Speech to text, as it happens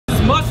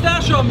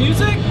Mustache on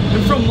music,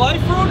 and from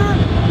Liferuiner,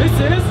 this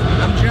is...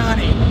 I'm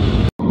Jonny.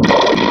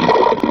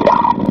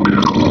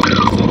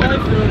 So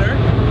Liferuiner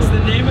is the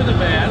name of the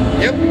band.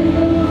 Yep.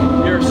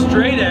 You're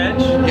straight edge.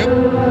 Yep.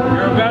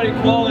 You're about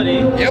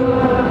equality. Yep.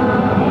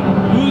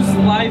 Whose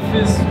life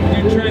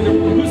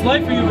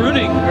are you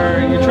rooting, or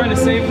you're trying to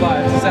save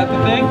lives? Is that the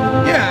thing?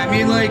 Yeah, I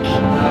mean, like,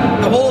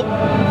 the whole,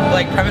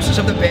 like, premises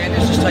of the band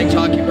is just, like,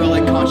 talking about,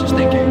 like, conscious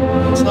thinking.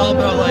 It's all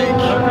about, like,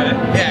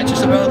 yeah, it's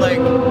just about, like,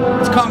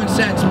 it's common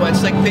sense, but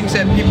it's, like, things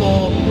that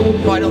people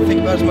probably don't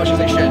think about as much as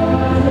they should.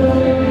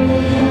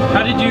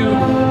 How did you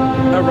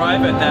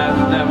arrive at that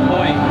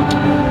point?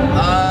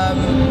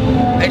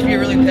 I used to be a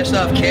really pissed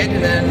off kid,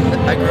 and then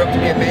I grew up to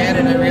be a man,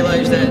 and I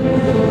realized that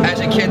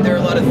as a kid there were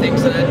a lot of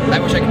things that I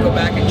wish I could go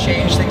back and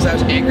change, things I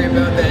was angry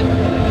about that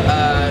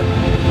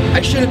I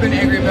should have been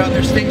angry about. And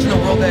there's things in the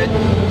world that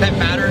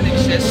matter and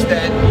exist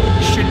that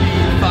should be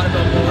thought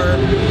about more,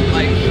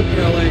 like, you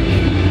know, like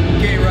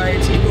gay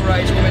rights, equal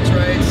rights, women's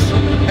rights,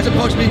 as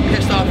opposed to being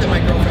pissed off that my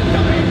girlfriend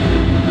dumped me.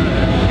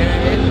 You know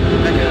what I mean?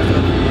 That kind of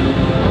stuff.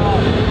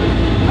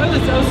 I was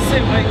the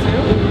same way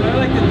too. I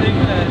like to think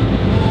that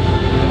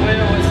the way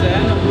I was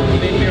then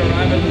made me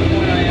arrive at the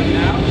point I am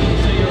now.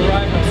 So you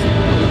arrive at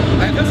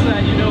because of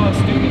that, you know how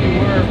stupid you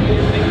were when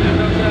you're thinking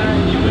about that.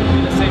 You wouldn't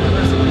be the same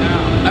person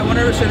now. I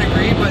 100%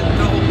 agree, but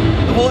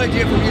the whole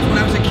idea for me is when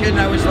I was a kid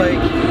and I was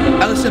like,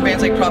 I listened to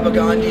bands like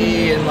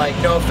Propagandhi and like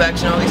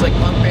NoFX and all these like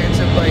punk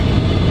bands that like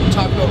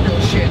talk about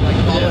real shit like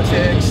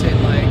politics and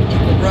like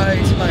equal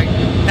rights. And, like,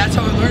 that's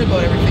how I learned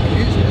about everything in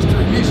music, is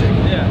through music.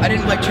 Yeah. I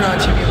didn't like turn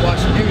on TV and watch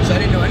the news. I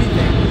didn't know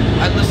anything.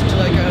 I'd listen to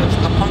like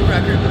a punk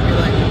record and be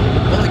like,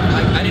 well, like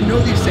I didn't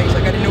know these things.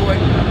 Like I didn't know what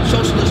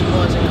socialism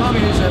was and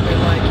communism, and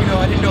like, you know,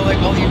 I didn't know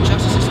like all the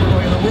injustices that were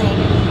going on in the world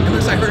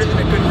unless I heard it in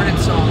a Good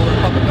Riddance song or a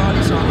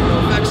Propagandhi song or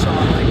an NoFX song.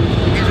 Like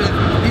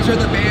these are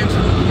the bands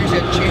and the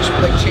music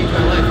that changed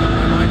my life and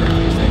my mind on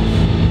these things.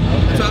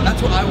 Okay. So that's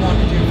what I want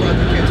to do for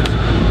other kids.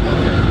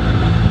 Okay.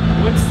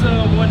 What's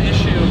the one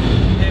issue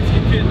if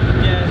you could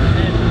get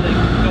like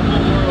the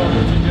whole world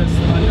to just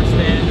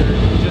understand or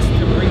just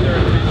to bring their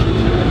attention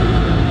to it?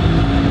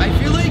 I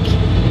feel like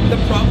the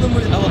problem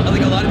with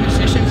like a lot of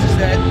musicians is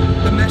that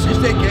the message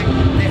they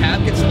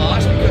have gets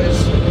lost,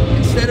 because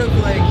instead of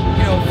like,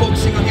 you know,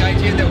 focusing on the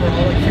idea that we're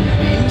all like human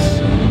beings,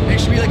 it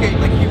should be like a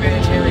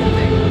humanitarian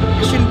thing.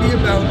 It shouldn't be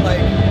about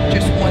like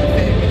just one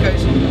thing,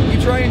 because you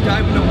try and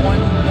dive into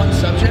one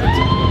subject,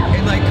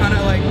 it like kind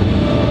of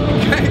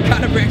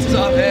branches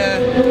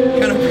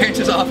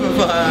off of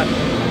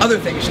other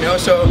things, you know.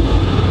 So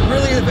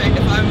really, if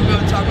I'm going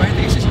to talk about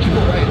anything, it's just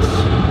equal rights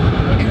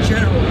in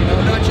general, you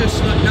know, not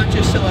just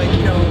to like,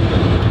 you know,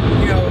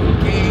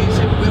 gays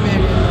and women,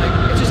 and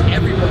like, it's just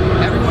everybody.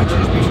 Everyone should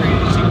just be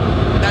treated as equal.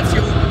 That's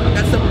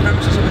the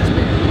premises of this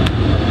band.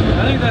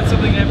 I think that's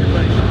something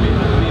everybody should be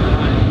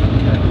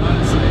behind,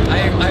 honestly.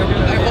 I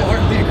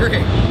wholeheartedly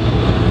agree.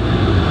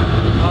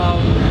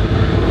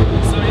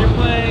 So you're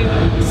playing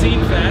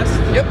Scene Fest.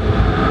 Yep.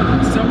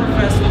 Summer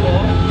Festival.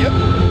 Yep.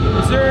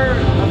 Is there a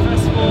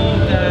festival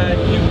that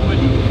you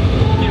would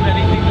give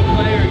anything to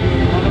play, or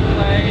you want to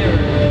play, or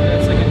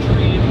that's like a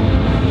dream?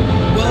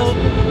 Well,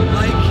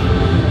 like,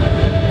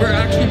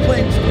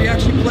 we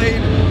actually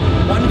played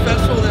one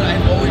festival that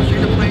I've always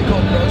dreamed of playing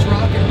called Rose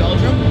Rock in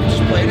Belgium. We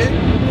just played it.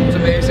 It's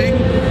amazing.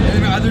 And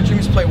then my other dream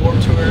is to play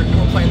Warped Tour, and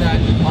we're playing that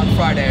on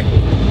Friday.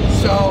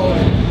 So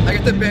I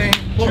get to bang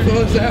both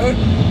those out in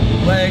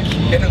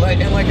a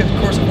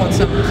course of one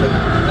summer. So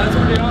That's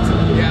pretty awesome.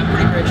 yeah, I'm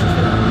pretty gracious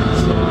for that.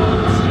 So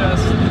it's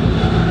just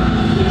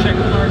check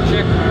mark.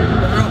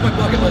 They're off my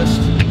bucket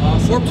list.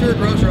 Awesome. Warped Tour,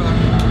 Rose Rock.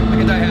 I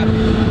can die happy.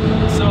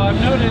 So I've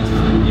noticed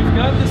you've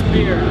got this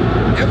beard.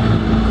 Yep.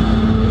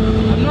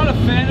 I'm not a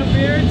fan of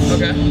beards.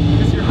 Okay.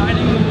 Because you're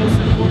hiding the most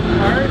important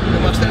part. The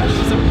mustache.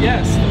 So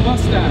yes, the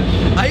mustache.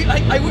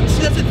 I wouldn't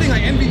see, that's the thing, I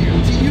envy you.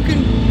 See, you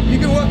can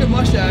rock a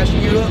mustache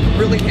and you look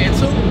really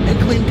handsome and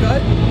clean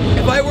cut.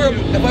 If I were a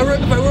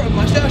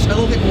mustache, I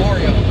look like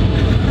Wario.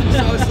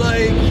 So it's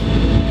like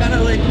kind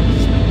of like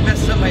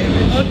messes up my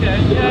image. Okay,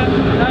 yeah, I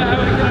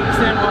can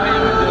understand why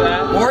you would do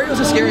that. Wario's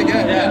a scary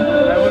guy, Yeah, man.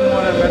 I wouldn't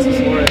want to mess with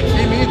Wario.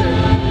 Me either.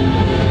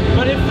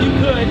 But if you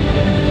could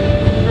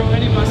grow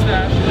any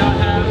mustache and not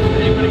have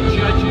anybody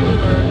judge you,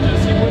 or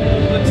just you wouldn't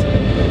look like some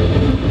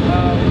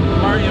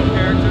Mario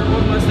character,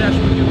 what mustache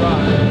would you rock?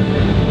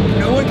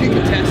 No one can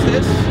contest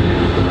this.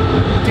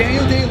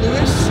 Daniel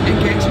Day-Lewis in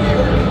Gangs of New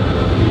York.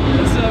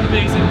 That's an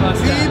amazing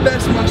mustache. The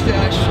best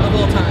mustache of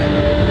all time.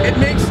 It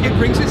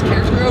brings his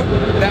character out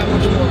that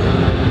much more.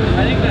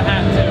 I think the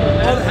hat too.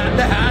 Oh, the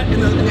hat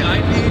and the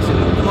eyepiece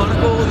and the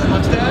monocle and the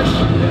mustache.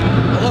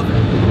 Yeah. I love it.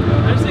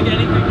 I just think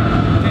anything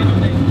Daniel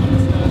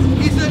Day-Lewis does.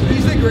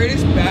 He's the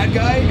greatest bad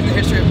guy in the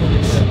history of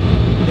movies.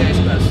 Yeah, he's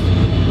the best. I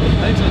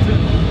think so too.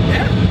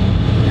 Yeah.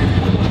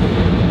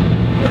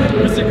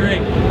 Mr.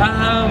 Greg, I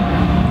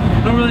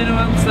don't really know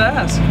what else to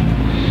ask.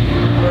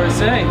 were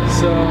saying.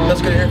 So That's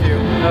a good interview.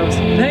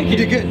 Thank you. You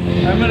did good.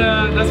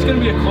 That's gonna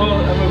be a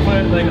quote. I'm gonna put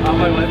it like on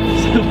my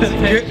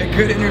website. A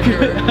good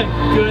interviewer.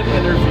 Good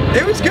interview.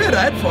 It was good.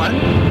 I had fun.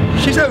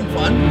 She's having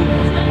fun.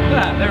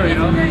 Yeah, there we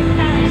go.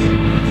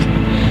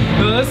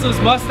 So this is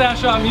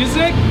Mustache on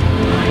Music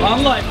on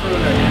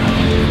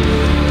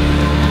Liferuiner.